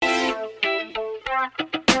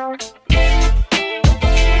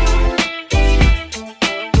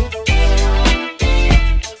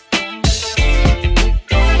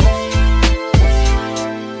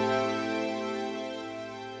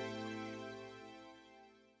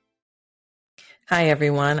Hi,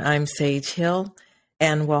 everyone. I'm Sage Hill,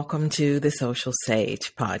 and welcome to the Social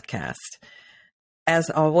Sage podcast. As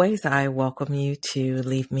always, I welcome you to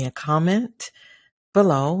leave me a comment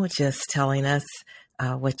below, just telling us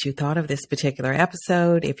what you thought of this particular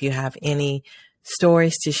episode. If you have any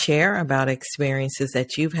stories to share about experiences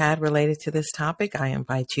that you've had related to this topic, I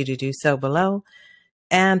invite you to do so below,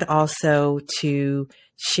 and also to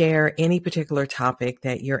share any particular topic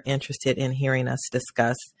that you're interested in hearing us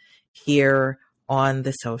discuss here on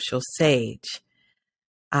the Social Sage.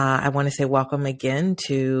 I want to say welcome again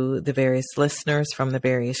to the various listeners from the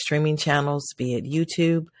various streaming channels, be it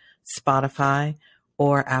YouTube, Spotify,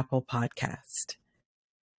 or Apple Podcast.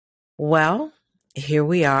 Well, here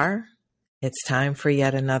we are. It's time for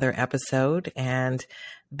yet another episode, and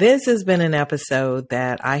this has been an episode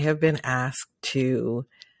that I have been asked to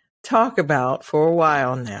talk about for a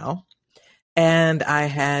while now, and I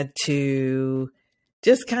had to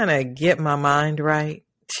just kind of get my mind right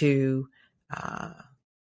to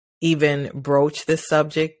even broach this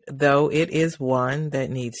subject, though it is one that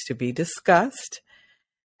needs to be discussed.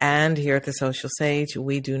 And here at the Social Sage,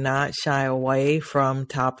 we do not shy away from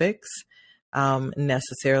topics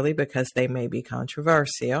necessarily because they may be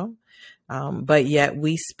controversial, but yet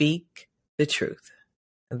we speak the truth.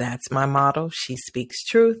 That's my motto. She speaks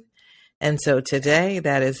truth. And so today,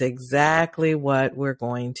 that is exactly what we're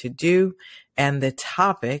going to do. And the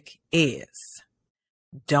topic is,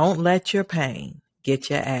 don't let your pain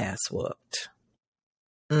get your ass whooped.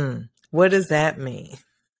 What does that mean?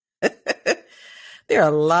 There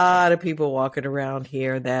are a lot of people walking around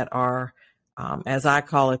here that are, as I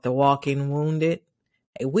call it, the walking wounded.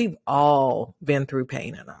 Hey, we've all been through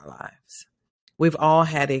pain in our lives. We've all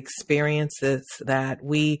had experiences that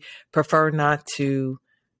we prefer not to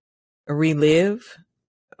relive.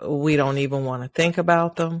 We don't even want to think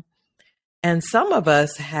about them. And some of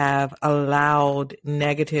us have allowed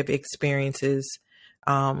negative experiences,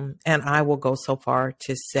 and I will go so far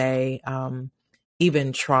to say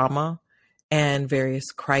even trauma and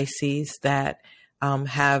various crises that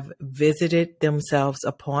have visited themselves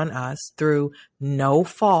upon us through no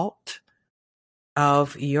fault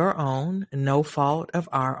of your own, no fault of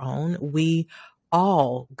our own. We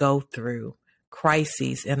all go through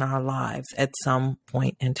crises in our lives at some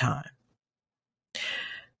point in time.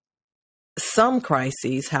 Some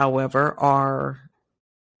crises, however, are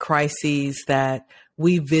crises that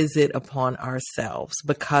we visit upon ourselves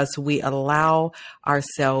because we allow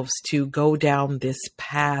ourselves to go down this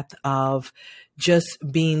path of just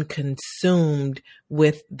being consumed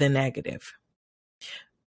with the negative.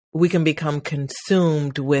 We can become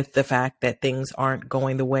consumed with the fact that things aren't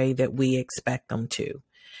going the way that we expect them to.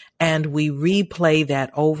 And we replay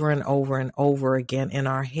that over and over and over again in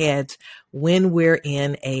our heads when we're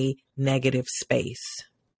in a negative space.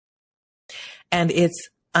 And it's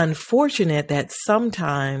unfortunate that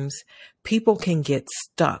sometimes people can get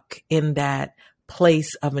stuck in that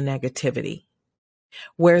place of negativity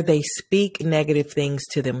where they speak negative things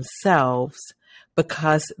to themselves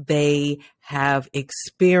because they have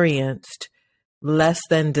experienced less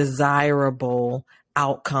than desirable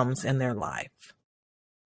outcomes in their life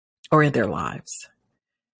or in their lives.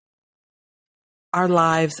 Our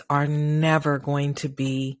lives are never going to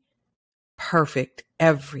be perfect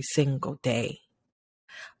every single day.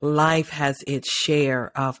 Life has its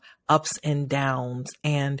share of ups and downs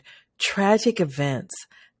and tragic events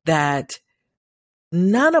that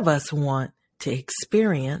none of us want to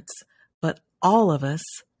experience, but all of us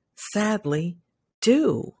sadly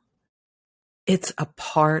do. It's a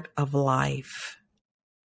part of life.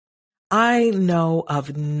 I know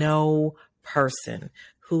of no person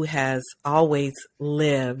who has always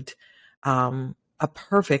lived a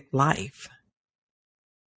perfect life.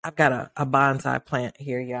 I've got a bonsai plant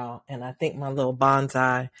here, y'all, and I think my little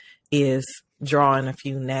bonsai is drawing a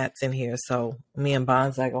few gnats in here. So me and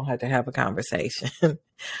bonsai gonna have to have a conversation.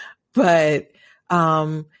 But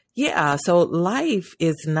yeah, so life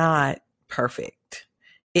is not perfect.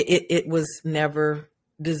 It was never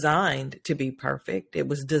designed to be perfect. It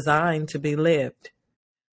was designed to be lived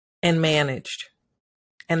and managed.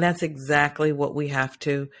 And that's exactly what we have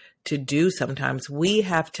to do sometimes. We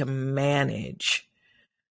have to manage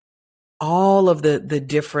all of the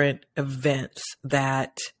different events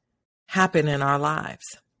that happen in our lives.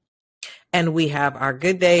 And we have our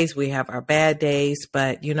good days, we have our bad days,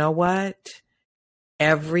 but you know what?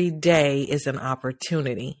 Every day is an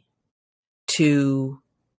opportunity to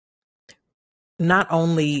not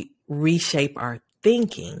only reshape our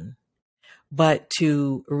thinking, but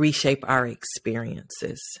to reshape our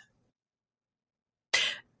experiences.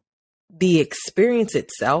 The experience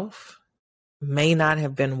itself may not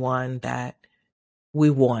have been one that we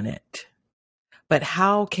want it. But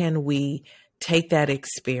how can we take that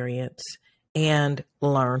experience and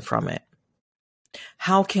learn from it?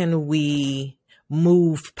 How can we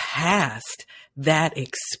move past that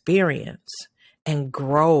experience and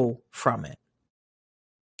grow from it?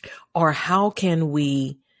 Or how can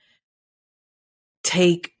we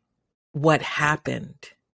take what happened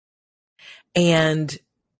and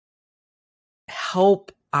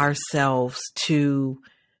help ourselves to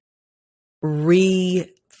rethink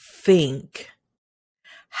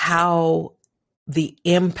how the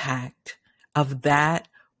impact of that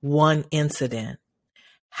one incident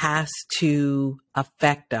has to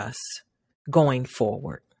affect us going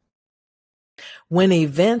forward? When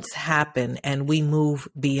events happen and we move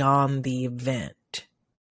beyond the event,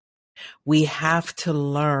 we have to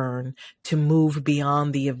learn to move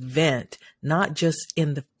beyond the event, not just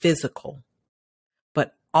in the physical,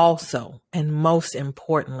 but also, and most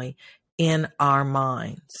importantly, in our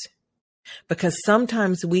minds. Because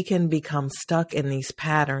sometimes we can become stuck in these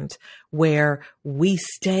patterns where we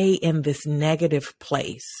stay in this negative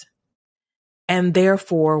place. And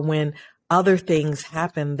therefore, when other things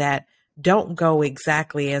happen that don't go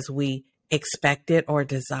exactly as we expected or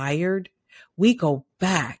desired, we go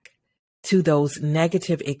back to those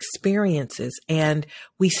negative experiences and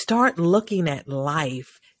we start looking at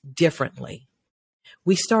life differently.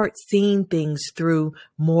 We start seeing things through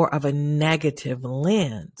more of a negative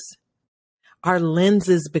lens. Our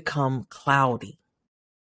lenses become cloudy.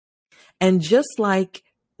 And just like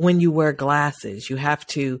when you wear glasses, you have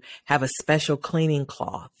to have a special cleaning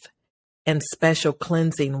cloth and special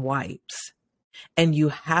cleansing wipes. And you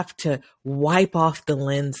have to wipe off the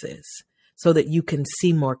lenses so that you can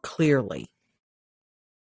see more clearly.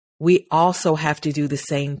 We also have to do the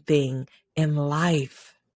same thing in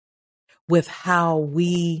life with how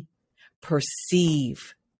we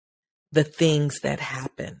perceive the things that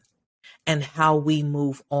happen and how we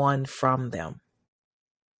move on from them.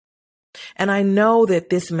 And I know that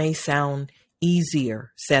this may sound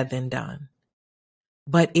easier said than done,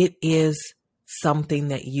 but it is something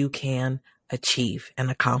that you can achieve and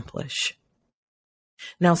accomplish.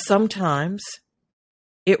 Now, sometimes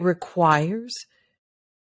it requires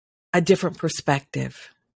a different perspective.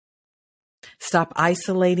 Stop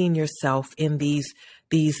isolating yourself in these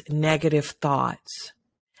negative thoughts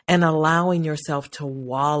and allowing yourself to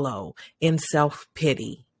wallow in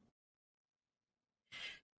self-pity.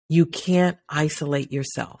 You can't isolate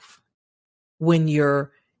yourself when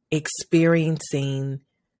you're experiencing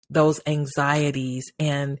those anxieties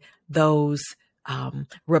and those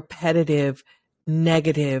repetitive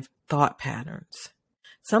negative thought patterns.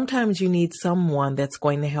 Sometimes you need someone that's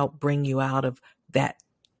going to help bring you out of that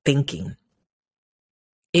thinking.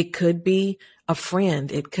 It could be a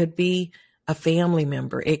friend. It could be a family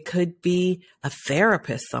member. It could be a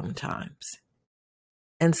therapist sometimes.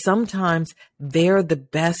 And sometimes they're the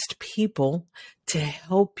best people to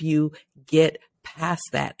help you get past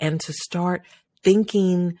that and to start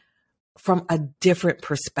thinking from a different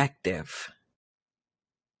perspective.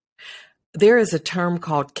 There is a term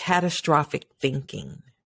called catastrophic thinking.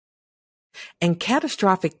 And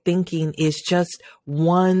catastrophic thinking is just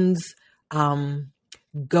one's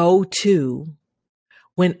go-to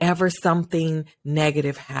whenever something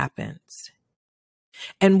negative happens.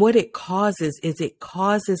 And what it causes is it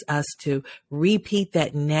causes us to repeat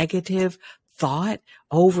that negative thought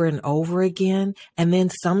over and over again. And then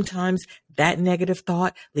sometimes that negative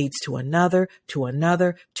thought leads to another, to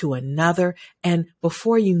another, to another. And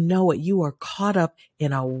before you know it, you are caught up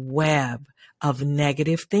in a web of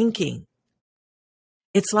negative thinking.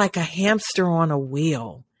 It's like a hamster on a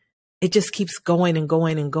wheel. It just keeps going and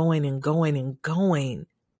going and going and going and going.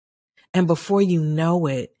 And before you know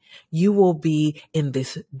it, you will be in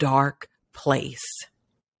this dark place.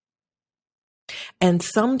 And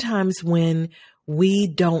sometimes when we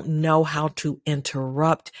don't know how to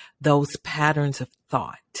interrupt those patterns of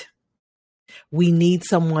thought, we need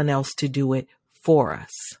someone else to do it for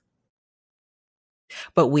us.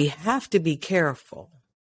 But we have to be careful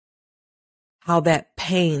how that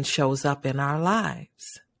pain shows up in our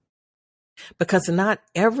lives. Because not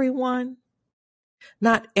everyone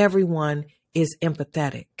is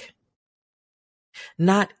empathetic.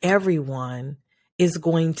 Not everyone is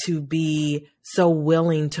going to be so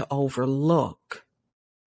willing to overlook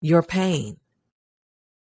your pain.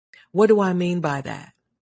 What do I mean by that?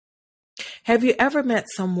 Have you ever met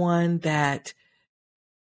someone that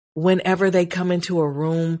whenever they come into a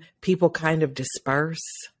room, people kind of disperse?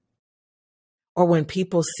 Or when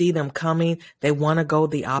people see them coming, they want to go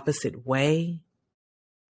the opposite way?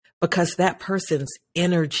 Because that person's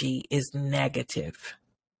energy is negative.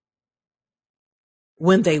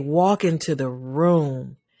 when they walk into the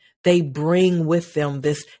room, they bring with them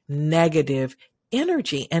this negative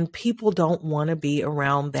energy, and people don't want to be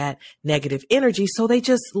around that negative energy, so they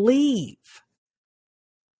just leave.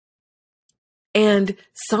 And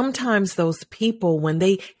sometimes those people, when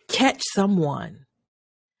they catch someone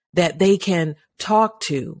that they can talk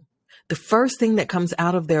to, the first thing that comes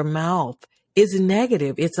out of their mouth is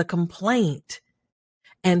negative. It's a complaint.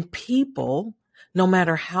 And people, no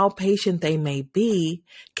matter how patient they may be,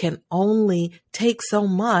 can only take so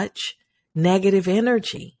much negative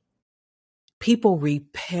energy. People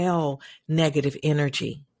repel negative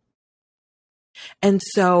energy. And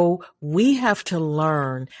so we have to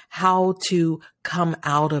learn how to come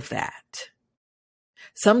out of that.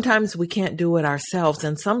 Sometimes we can't do it ourselves,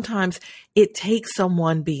 and sometimes it takes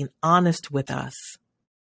someone being honest with us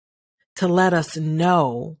to let us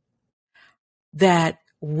know that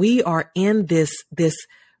we are in this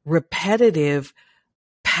repetitive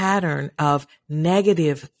pattern of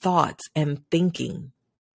negative thoughts and thinking,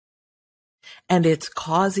 and it's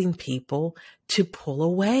causing people to pull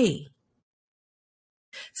away.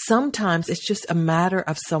 Sometimes it's just a matter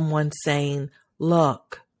of someone saying,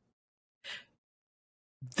 look,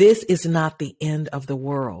 this is not the end of the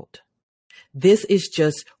world. This is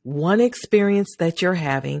just one experience that you're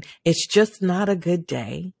having. It's just not a good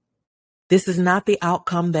day. This is not the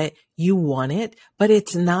outcome that you wanted, but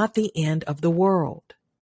it's not the end of the world.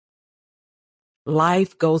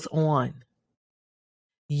 Life goes on.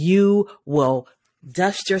 You will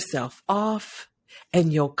dust yourself off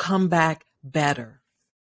and you'll come back better.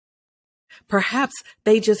 Perhaps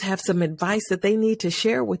they just have some advice that they need to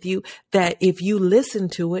share with you that if you listen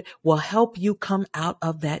to it will help you come out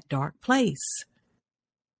of that dark place.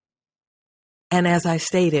 And as I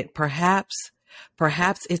stated, perhaps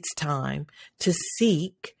it's time to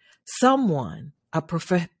seek someone, a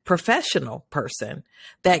professional person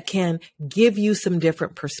that can give you some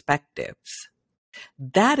different perspectives.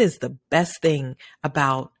 That is the best thing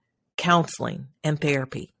about counseling and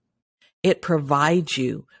therapy. It provides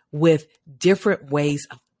you with different ways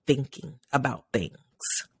of thinking about things.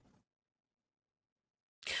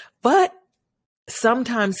 But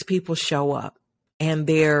sometimes people show up and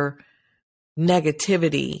their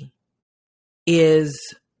negativity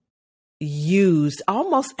is used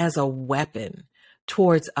almost as a weapon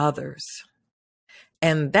towards others.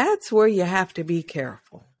 And that's where you have to be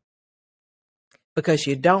careful, because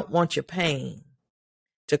you don't want your pain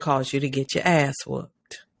to cause you to get your ass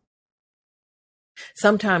whooped.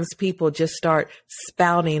 Sometimes people just start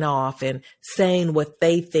spouting off and saying what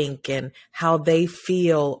they think and how they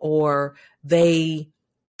feel, or they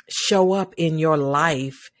show up in your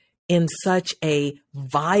life in such a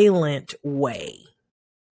violent way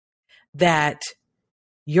that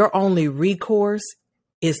your only recourse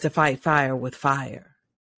is to fight fire with fire.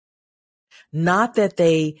 Not that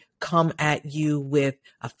they come at you with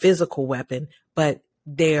a physical weapon, but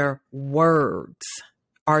their words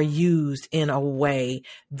are used in a way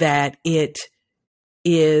that it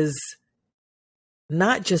is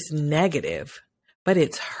not just negative, but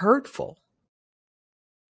it's hurtful.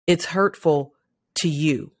 It's hurtful to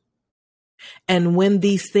you. And when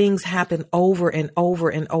these things happen over and over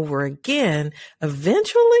and over again,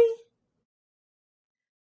 eventually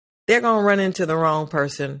they're going to run into the wrong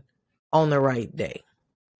person on the right day.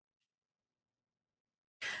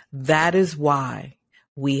 That is why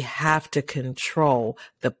we have to control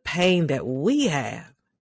the pain that we have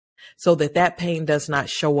so that that pain does not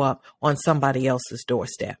show up on somebody else's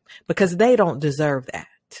doorstep, because they don't deserve that.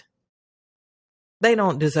 They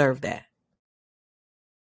don't deserve that.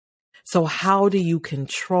 So how do you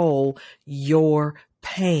control your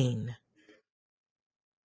pain?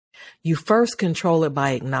 You first control it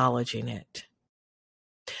by acknowledging it.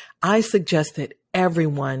 I suggest that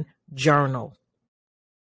everyone journal.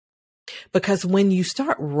 Because when you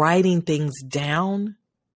start writing things down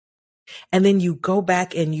and then you go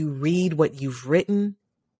back and you read what you've written,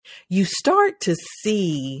 you start to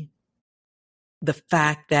see the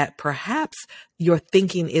fact that perhaps your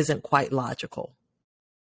thinking isn't quite logical.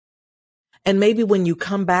 And maybe when you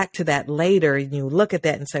come back to that later and you look at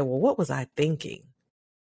that and say, well, what was I thinking?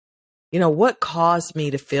 What caused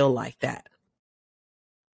me to feel like that?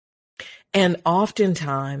 And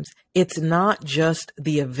oftentimes it's not just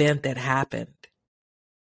the event that happened.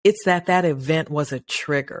 It's that event was a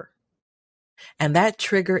trigger. And that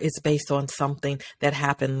trigger is based on something that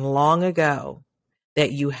happened long ago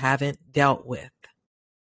that you haven't dealt with.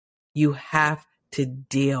 You have to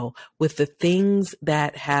deal with the things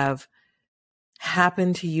that have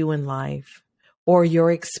happened to you in life, or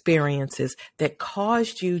your experiences that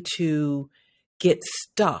caused you to get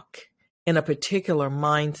stuck in a particular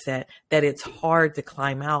mindset that it's hard to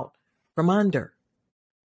climb out from under.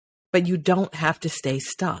 But you don't have to stay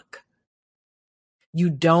stuck. You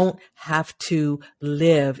don't have to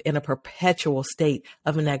live in a perpetual state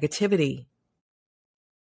of negativity.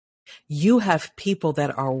 You have people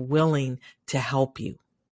that are willing to help you,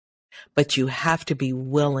 but you have to be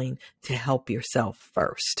willing to help yourself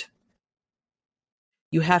first.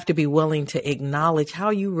 You have to be willing to acknowledge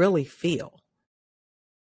how you really feel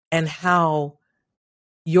and how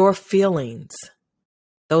your feelings,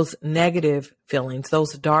 those negative feelings,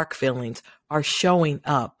 those dark feelings, are showing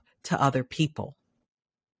up to other people.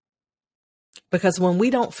 Because when we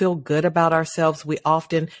don't feel good about ourselves, we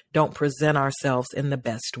often don't present ourselves in the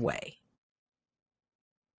best way.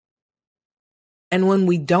 And when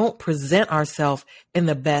we don't present ourselves in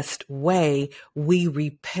the best way, we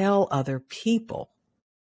repel other people.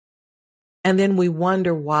 And then we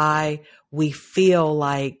wonder why we feel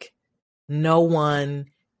like no one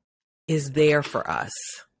is there for us,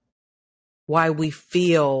 why we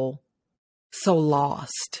feel so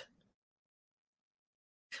lost.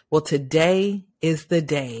 Well, today is the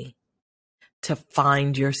day to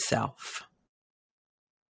find yourself,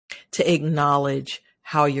 to acknowledge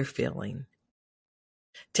how you're feeling,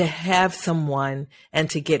 to have someone and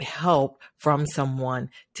to get help from someone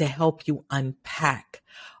to help you unpack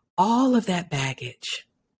all of that baggage.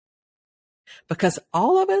 Because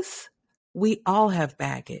all of us, we all have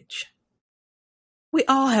baggage. We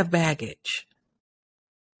all have baggage.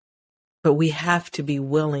 But we have to be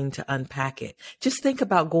willing to unpack it. Just think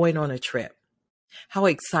about going on a trip. How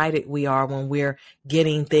excited we are when we're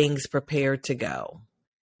getting things prepared to go.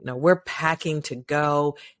 You know, we're packing to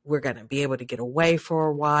go. We're going to be able to get away for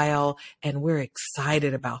a while, and we're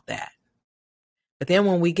excited about that. But then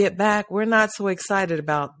when we get back, we're not so excited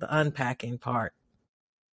about the unpacking part.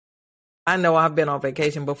 I know I've been on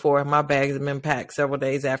vacation before and my bags have been packed several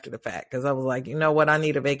days after the fact because I was like, you know what? I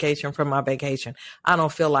need a vacation from my vacation. I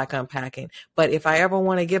don't feel like unpacking. But if I ever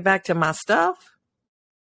want to get back to my stuff,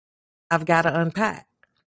 I've got to unpack.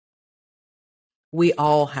 We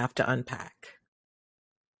all have to unpack.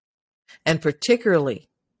 And particularly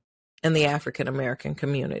in the African American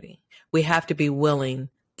community, we have to be willing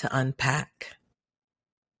to unpack.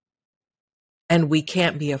 And we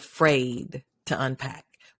can't be afraid to unpack.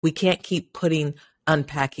 We can't keep putting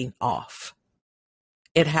unpacking off.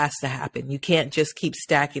 It has to happen. You can't just keep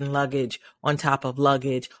stacking luggage on top of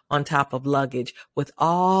luggage on top of luggage with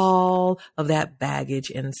all of that baggage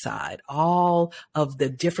inside, all of the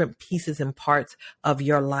different pieces and parts of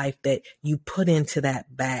your life that you put into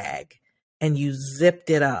that bag and you zipped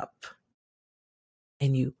it up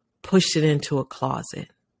and you pushed it into a closet.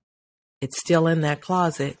 It's still in that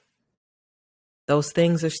closet. Those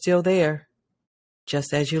things are still there,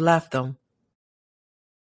 just as you left them.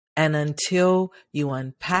 And until you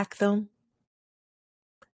unpack them,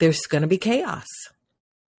 there's going to be chaos.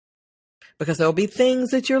 Because there'll be things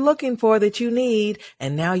that you're looking for that you need,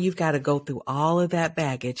 and now you've got to go through all of that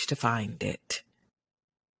baggage to find it.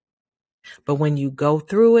 But when you go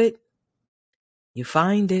through it, you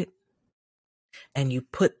find it, and you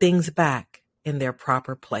put things back in their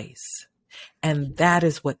proper place. And that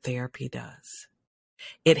is what therapy does.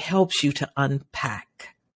 It helps you to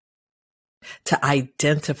unpack, to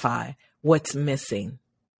identify what's missing,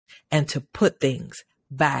 and to put things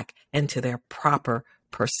back into their proper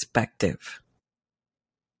perspective.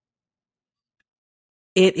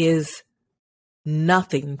 It is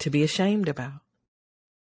nothing to be ashamed about.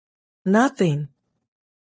 Nothing.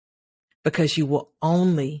 Because you will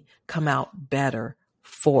only come out better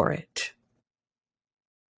for it.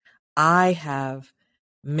 I have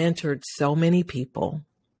mentored so many people.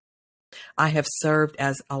 I have served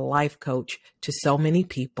as a life coach to so many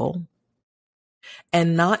people.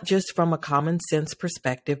 And not just from a common sense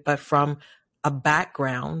perspective, but from a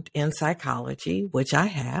background in psychology, which I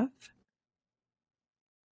have.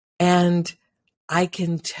 And I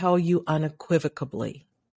can tell you unequivocally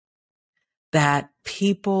that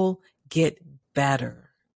people get better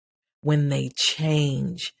when they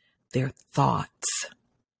change their thoughts,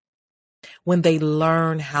 when they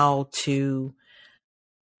learn how to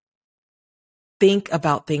think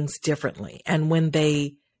about things differently, and when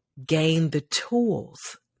they gain the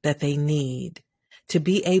tools that they need to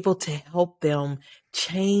be able to help them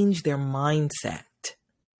change their mindset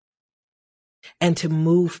and to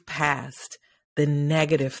move past the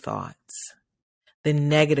negative thoughts, the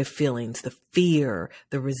negative feelings, the fear,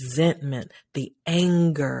 the resentment, the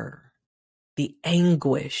anger, the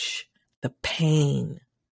anguish, the pain,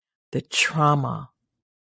 the trauma,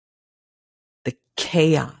 the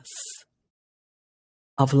chaos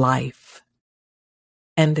of life.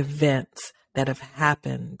 and events that have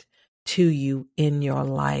happened to you in your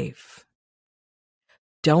life.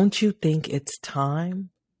 Don't you think it's time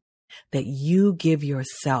that you give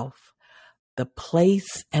yourself the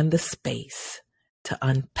place and the space to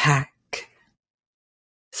unpack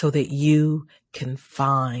so that you can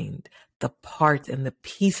find the parts and the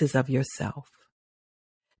pieces of yourself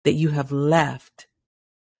that you have left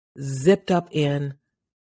zipped up in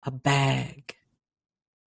a bag,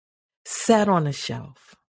 set on a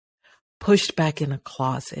shelf, pushed back in a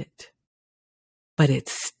closet, but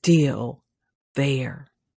it's still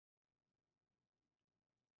there.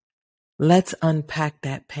 Let's unpack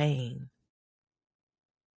that pain.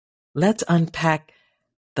 Let's unpack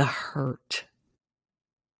the hurt.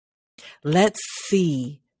 Let's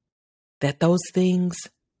see that those things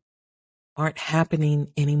aren't happening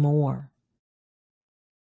anymore.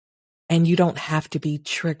 And you don't have to be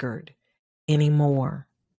triggered anymore.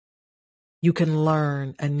 You can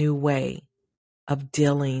learn a new way of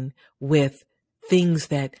dealing with things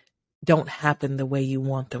that don't happen the way you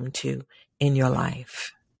want them to in your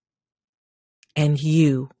life. And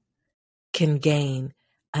you can gain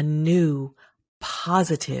a new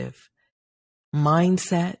positive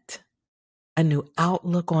mindset, a new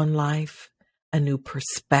outlook on life, a new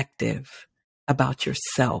perspective about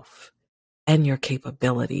yourself and your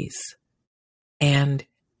capabilities and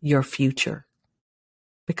your future.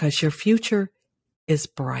 Because your future is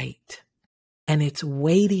bright and it's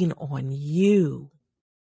waiting on you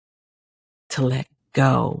to let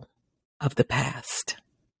go of the past.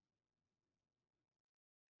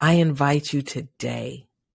 I invite you today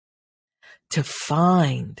to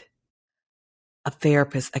find a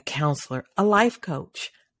therapist, a counselor, a life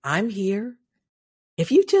coach. I'm here.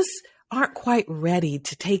 If you just aren't quite ready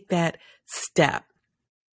to take that step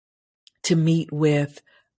to meet with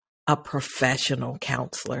a professional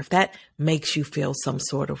counselor, if that makes you feel some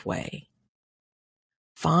sort of way,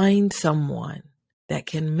 find someone that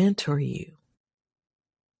can mentor you.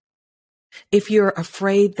 If you're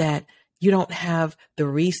afraid that you don't have the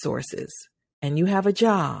resources and you have a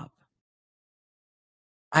job,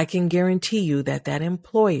 I can guarantee you that that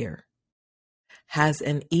employer has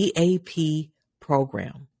an EAP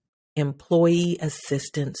program, Employee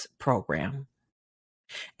Assistance Program,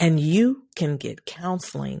 and you can get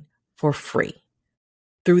counseling for free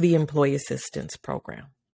through the Employee Assistance Program.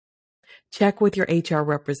 Check with your HR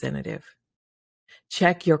representative.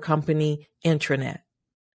 Check your company intranet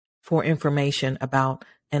for information about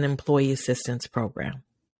an Employee Assistance Program.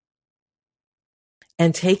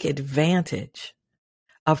 And take advantage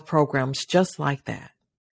of programs just like that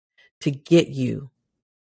to get you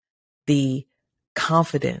the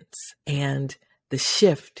confidence and the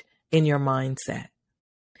shift in your mindset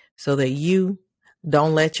so that you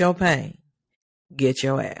don't let your pain get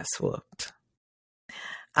your ass whooped.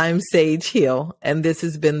 I'm Sage Hill, and this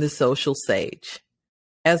has been The Social Sage.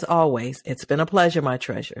 As always, it's been a pleasure, my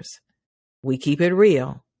treasures. We keep it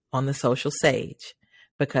real on The Social Sage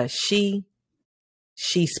because she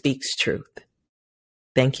speaks truth.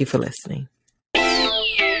 Thank you for listening.